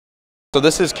So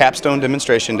this is Capstone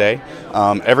Demonstration Day.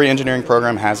 Every engineering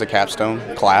program has a Capstone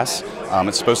class.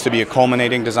 It's supposed to be a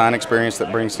culminating design experience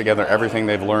that brings together everything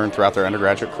they've learned throughout their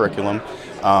undergraduate curriculum.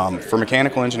 For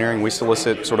mechanical engineering, we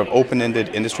solicit sort of open-ended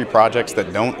industry projects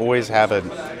that don't always have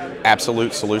an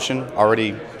absolute solution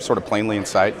already sort of plainly in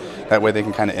sight. That way they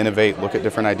can kind of innovate, look at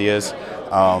different ideas.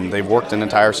 They've worked an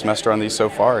entire semester on these so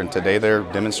far, and today they're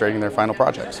demonstrating their final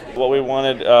projects. What we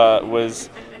wanted was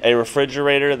a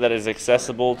refrigerator that is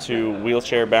accessible to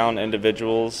wheelchair-bound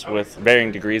individuals with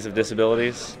varying degrees of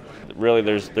disabilities. Really,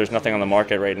 there's nothing on the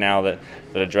market right now that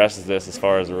addresses this as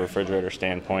far as a refrigerator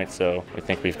standpoint, so we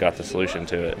think we've got the solution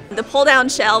to it. The pull-down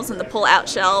shelves and the pull-out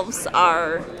shelves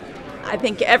are, I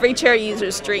think, every chair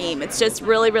user's dream. It's just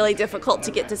really, really difficult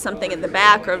to get to something in the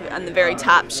back or on the very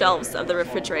top shelves of the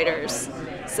refrigerators.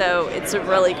 So it's a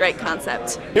really great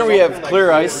concept. Here we have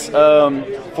clear ice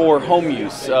for home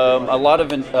use. A lot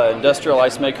of industrial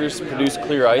ice makers produce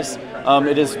clear ice.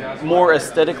 It is more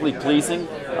aesthetically pleasing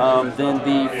than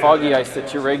the foggy ice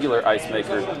that your regular ice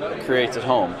maker creates at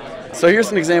home. So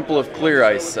here's an example of clear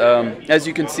ice. As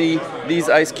you can see, these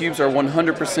ice cubes are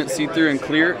 100% see-through and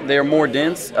clear. They are more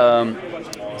dense,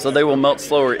 so they will melt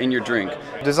slower in your drink.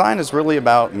 Design is really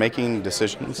about making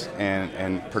decisions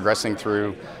and progressing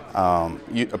through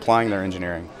applying their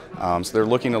engineering. So they're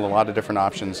looking at a lot of different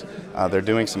options. They're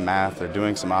doing some math, they're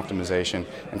doing some optimization,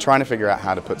 and trying to figure out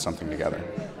how to put something together.